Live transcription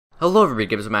Hello everybody,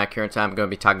 Gibbs Mac here, and today I'm going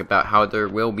to be talking about how there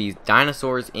will be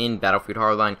dinosaurs in Battlefield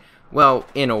Hardline. Well,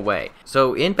 in a way.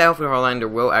 So in Battlefield Hardline there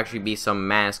will actually be some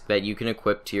masks that you can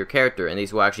equip to your character, and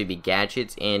these will actually be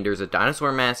gadgets, and there's a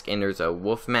dinosaur mask and there's a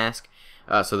wolf mask.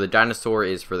 So the dinosaur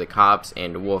is for the cops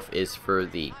and wolf is for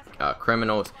the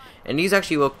criminals, and these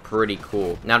actually look pretty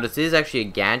cool. Now this is actually a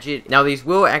gadget. Now these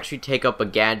will actually take up a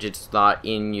gadget slot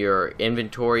in your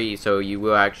inventory, so you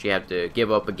will actually have to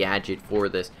give up a gadget for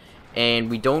this. And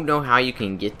we don't know how you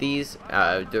can get these.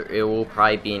 It will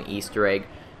probably be an Easter egg.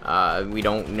 We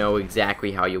don't know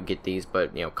exactly how you'll get these,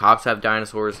 but you know, cops have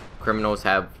dinosaurs, criminals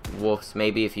have wolves.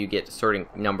 Maybe if you get a certain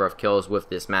number of kills with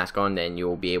this mask on, then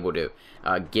you'll be able to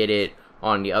get it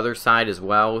on the other side as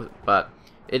well. But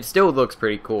it still looks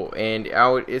pretty cool, and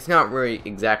it's not really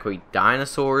exactly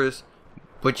dinosaurs,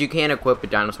 but you can equip a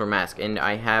dinosaur mask. And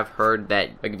I have heard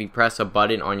that like if you press a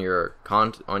button on your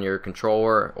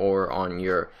controller or on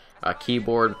your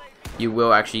keyboard, you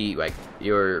will actually, like,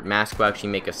 your mask will actually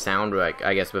make a sound, like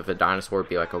I guess with a dinosaur it'd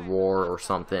be like a roar or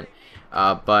something.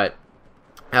 But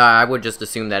I would just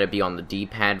assume that it'd be on the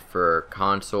D-pad for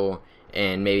console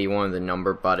and maybe one of the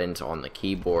number buttons on the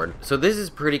keyboard. So this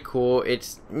is pretty cool.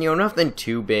 It's, you know, nothing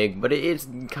too big, but it's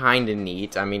kind of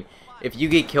neat. I mean, if you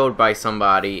get killed by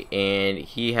somebody and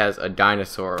he has a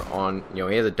dinosaur on, you know,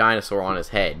 he has a dinosaur on his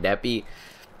head, that'd be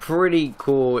pretty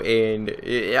cool. And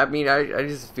I mean, I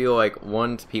just feel like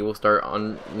once people start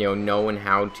knowing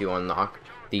how to unlock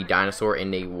the dinosaur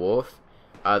and a wolf,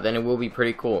 then it will be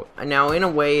pretty cool. Now in a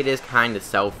way it is kind of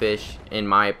selfish in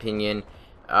my opinion.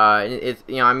 It's,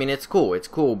 you know, I mean, it's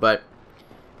cool, but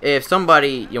if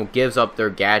somebody, you know, gives up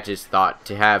their gadgets thought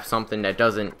to have something that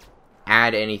doesn't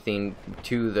add anything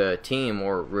to the team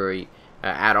or really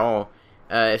at all,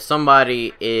 if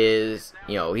somebody is,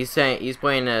 you know, he's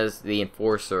playing as the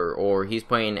enforcer or he's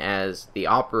playing as the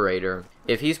operator.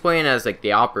 If he's playing as like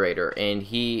the operator and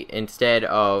he instead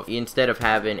of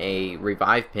having a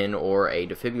revive pin or a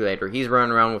defibrillator, he's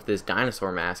running around with this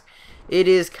dinosaur mask, it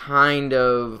is kind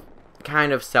of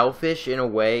selfish in a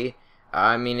way.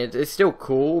 I mean, it's still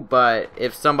cool, but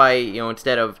if somebody, you know,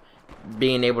 instead of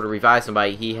being able to revive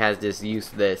somebody, he has this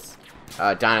useless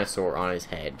dinosaur on his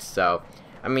head. So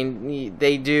I mean,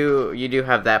 you do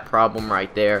have that problem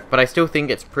right there, but I still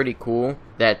think it's pretty cool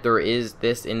that there is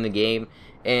this in the game,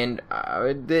 and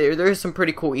there's some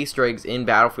pretty cool Easter eggs in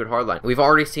Battlefield Hardline. We've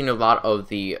already seen a lot of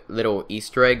the little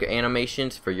Easter egg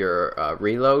animations for your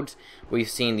reloads. We've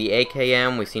seen the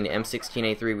AKM, we've seen the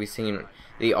M16A3, we've seen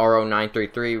the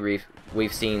RO933,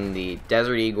 we've seen the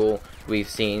Desert Eagle, we've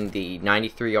seen the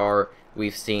 93R,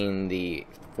 we've seen the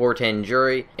 410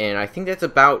 Jury, and I think that's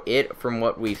about it from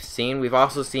what we've seen. We've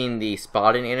also seen the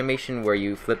spotting animation where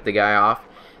you flip the guy off.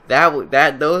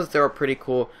 Those are pretty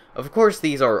cool. Of course,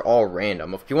 these are all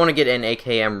random. If you want to get an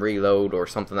AKM reload or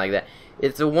something like that,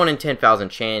 it's a 1 in 10,000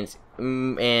 chance,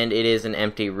 and it is an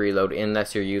empty reload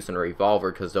unless you're using a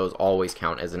revolver, because those always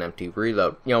count as an empty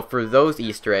reload. You know, for those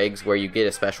Easter eggs where you get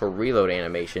a special reload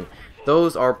animation,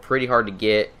 those are pretty hard to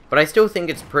get, but I still think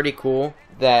it's pretty cool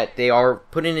that they are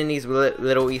putting in these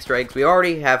little Easter eggs. We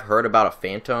already have heard about a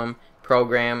Phantom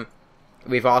program.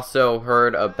 We've also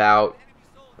heard about,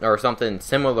 or something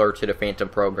similar to the Phantom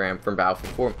program from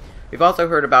Battlefield 4. We've also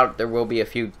heard about there will be a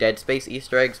few Dead Space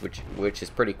Easter eggs, which is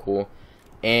pretty cool.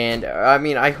 And I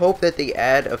mean, I hope that they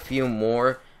add a few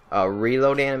more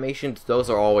reload animations. Those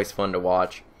are always fun to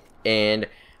watch, and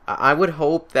I would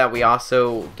hope that we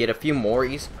also get a few more,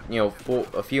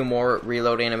 a few more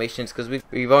reload animations, because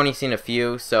we've only seen a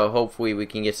few, so hopefully we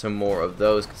can get some more of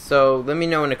those. So let me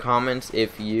know in the comments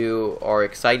if you are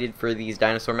excited for these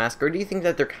dinosaur masks, or do you think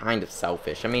that they're kind of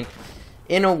selfish? I mean,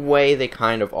 in a way they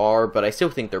kind of are, but I still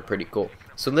think they're pretty cool.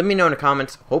 So let me know in the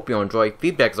comments. Hope you enjoy.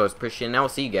 Feedback is always appreciated, and I will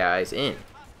see you guys in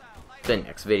the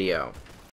next video.